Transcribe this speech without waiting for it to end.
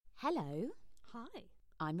Hello, Hi.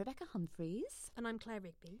 I'm Rebecca Humphreys, And I'm Claire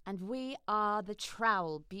Rigby. and we are the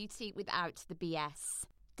Trowel, Beauty Without the BS.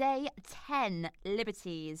 Day 10,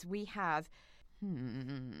 Liberties. We have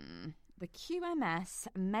the QMS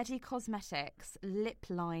Medi-Cosmetics Lip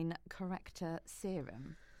Line Corrector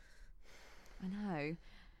Serum. I know.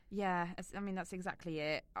 Yeah, that's exactly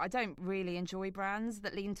it. I don't really enjoy brands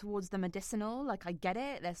that lean towards the medicinal. Like, I get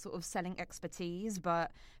it, they're sort of selling expertise,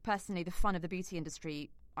 but personally, the fun of the beauty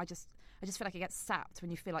industry, I just feel like it gets sapped when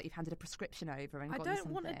you feel like you've handed a prescription over and I gotten don't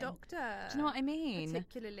want a something. doctor. Do you know what I mean?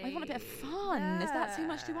 Particularly. I want a bit of fun. Yeah. Is that too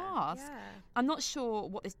much to ask? Yeah. I'm not sure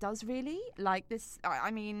what this does really. Like this,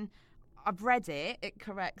 I've read it. It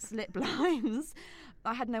corrects lip lines.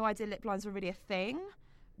 I had no idea lip lines were really a thing.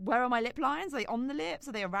 Where are my lip lines? Are they on the lips?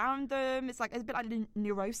 Are they around them? It's a bit like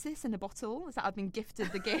neurosis in a bottle. It's like I've been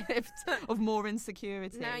gifted the gift of more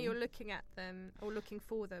insecurity. Now you're looking at them, or looking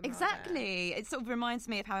for them. Exactly. It sort of reminds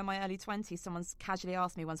me of how in my early 20s someone's casually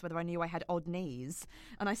asked me once whether I knew I had odd knees.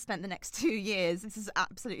 And I spent the next 2 years, this is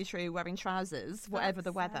absolutely true, wearing trousers, whatever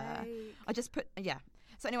the weather. I just put,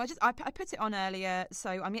 So anyway, I put it on earlier, so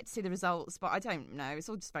I'm yet to see the results, but I don't know. It's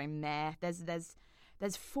all just very meh.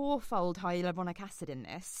 There's fourfold hyaluronic acid in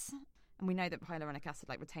this. And we know that hyaluronic acid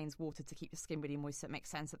retains water to keep your skin really moist, so it makes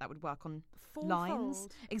sense that would work on lines.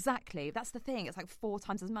 Exactly. That's the thing. It's like 4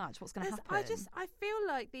 times as much. What's going to happen? I feel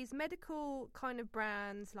like these medical kind of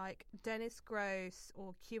brands like Dennis Gross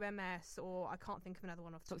or QMS, or I can't think of another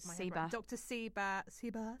one off the top of my head. Dr.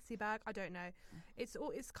 Seabag, I don't know.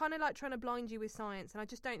 It's kind of like trying to blind you with science, and I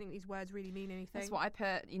just don't think these words really mean anything. That's what I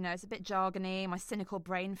put. It's a bit jargony. My cynical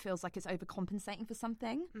brain feels like it's overcompensating for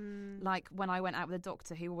something. Like when I went out with a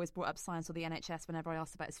doctor who always brought up science or the NHS whenever I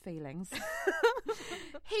asked about his feelings.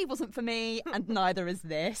 He wasn't for me, and neither is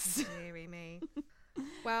this. Deary me.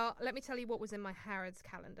 Well, let me tell you what was in my Harrods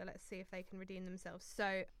calendar. Let's see if they can redeem themselves.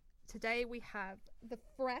 So today we have the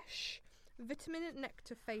Fresh Vitamin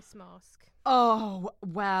Nectar Face Mask. Oh,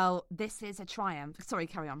 well, this is a triumph. Sorry,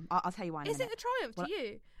 carry on. I'll tell you why in a minute. Is it a triumph to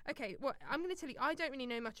you? Okay, well, I'm going to tell you, I don't really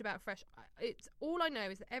know much about Fresh. It's all I know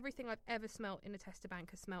is that everything I've ever smelt in a tester bank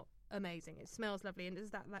has smelt amazing. It smells lovely, and has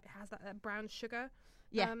that brown sugar.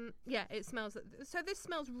 Yeah. It smells. So this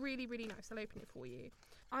smells really, really nice. I'll open it for you.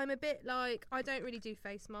 I'm a bit like, I don't really do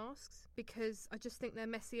face masks because I just think they're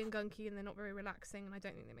messy and gunky and they're not very relaxing, and I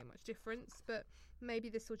don't think they make much difference, but maybe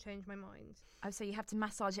this will change my mind. Oh, so you have to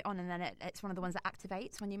massage it on, and then it's one of the ones that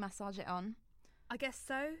activates when you massage it on? I guess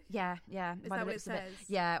so. Yeah. Is that what it says?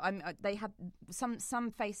 Yeah, they have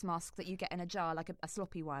some face masks that you get in a jar, like a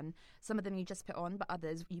sloppy one. Some of them you just put on, but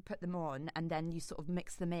others you put them on and then you sort of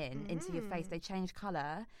mix them into your face. They change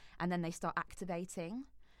colour and then they start activating.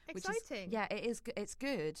 Exciting. It is. It's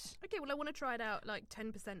good. Okay, well, I want to try it out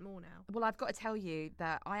 10% more now. Well, I've got to tell you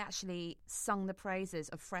that I actually sung the praises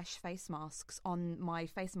of Fresh face masks on my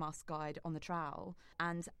face mask guide on the Trowel.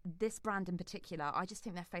 And this brand in particular, I just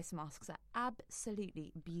think their face masks are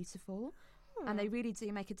absolutely beautiful. And they really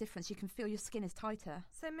do make a difference. You can feel your skin is tighter.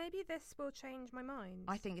 So maybe this will change my mind.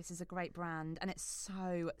 I think this is a great brand. And it's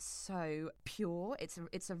so pure. It's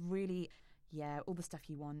a really, all the stuff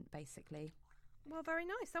you want, basically. Well, very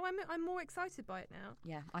nice. So I'm more excited by it now.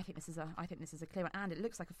 Yeah, I think this is a clear one, and it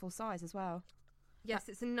looks like a full size as well. Yes,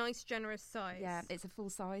 it's a nice, generous size. Yeah, it's a full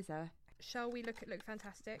sizer. Shall we look at Look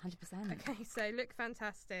Fantastic? 100%. Okay, so Look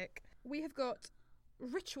Fantastic. We have got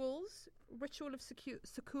Ritual of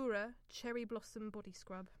Sakura Cherry Blossom Body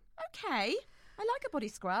Scrub. Okay, I like a body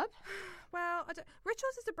scrub. Well,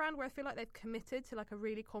 Rituals is a brand where I feel like they've committed to a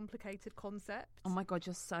really complicated concept. Oh my God,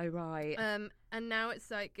 you're so right. And now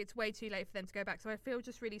it's way too late for them to go back. So I feel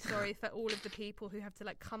just really sorry for all of the people who have to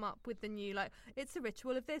come up with the new it's a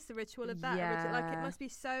ritual of this, a ritual of that. Yeah. It must be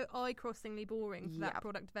so eye-crossingly boring for that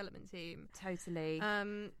product development team. Totally.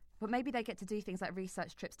 But maybe they get to do things like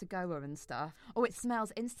research trips to Goa and stuff. Oh, it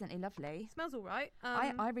smells instantly lovely. Smells all right.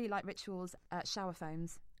 I really like Ritual's shower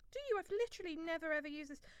foams. Do you? I've literally never ever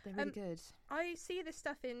used this. They're really good. I see this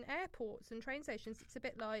stuff in airports and train stations. It's a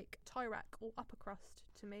bit like Tyrac or Upper Crust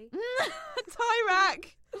to me. Tyrac!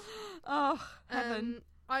 Oh, heaven.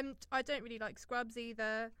 I don't really like scrubs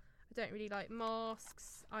either. I don't really like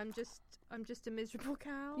masks. I'm just a miserable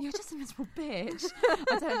cow. You're just a miserable bitch.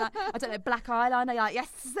 I don't know, black eyeliner. You're like, yes,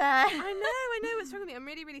 sir. I know what's wrong with me. I'm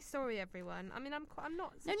really, really sorry, everyone. I mean, I'm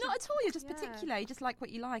not. No, not at all. You're just particular. You just like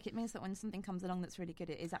what you like. It means that when something comes along that's really good,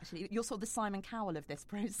 it is actually you're sort of the Simon Cowell of this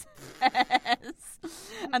process.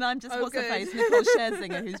 And I'm just what's her face, Nicole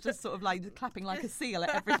Scherzinger, who's just sort of clapping like a seal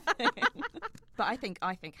at everything. But I think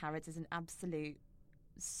Harrods is an absolute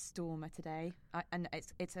stormer today, and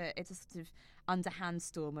it's a sort of underhand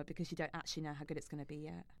stormer because you don't actually know how good it's going to be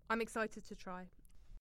yet. I'm excited to try.